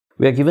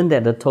We are given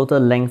that the total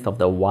length of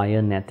the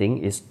wire netting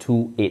is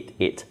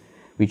 288,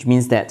 which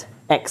means that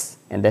x,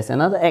 and there's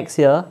another x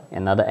here,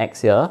 another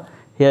x here.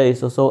 Here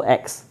is also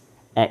x,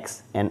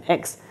 x, and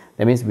x.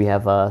 That means we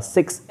have a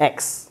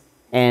 6x,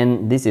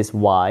 and this is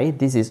y.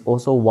 This is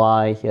also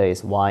y, here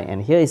is y,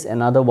 and here is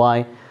another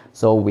y.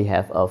 So we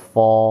have a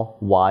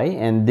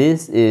 4y, and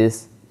this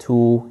is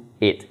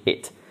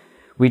 288,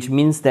 which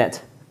means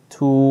that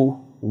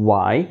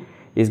 2y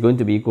is going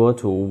to be equal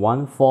to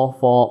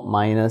 144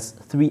 minus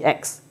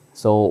 3x.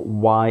 So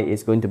y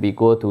is going to be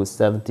equal to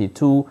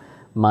 72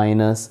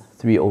 minus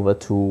 3 over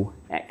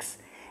 2x.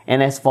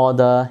 And as for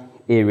the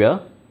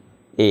area,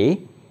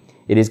 A,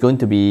 it is going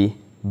to be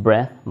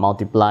breadth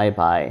multiplied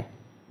by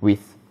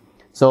width.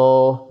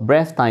 So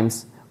breadth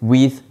times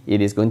width,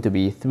 it is going to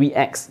be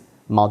 3x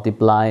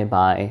multiplied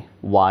by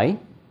y.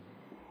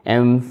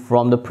 And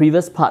from the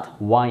previous part,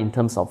 y in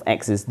terms of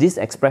x is this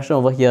expression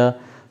over here.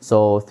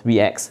 So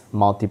 3x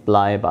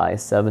multiplied by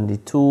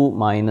 72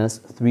 minus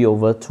 3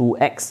 over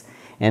 2x.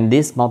 And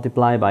this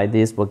multiplied by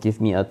this will give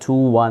me a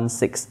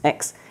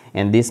 216x.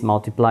 And this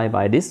multiplied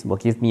by this will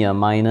give me a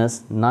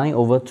minus 9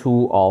 over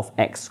 2 of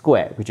x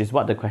squared, which is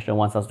what the question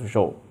wants us to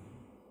show.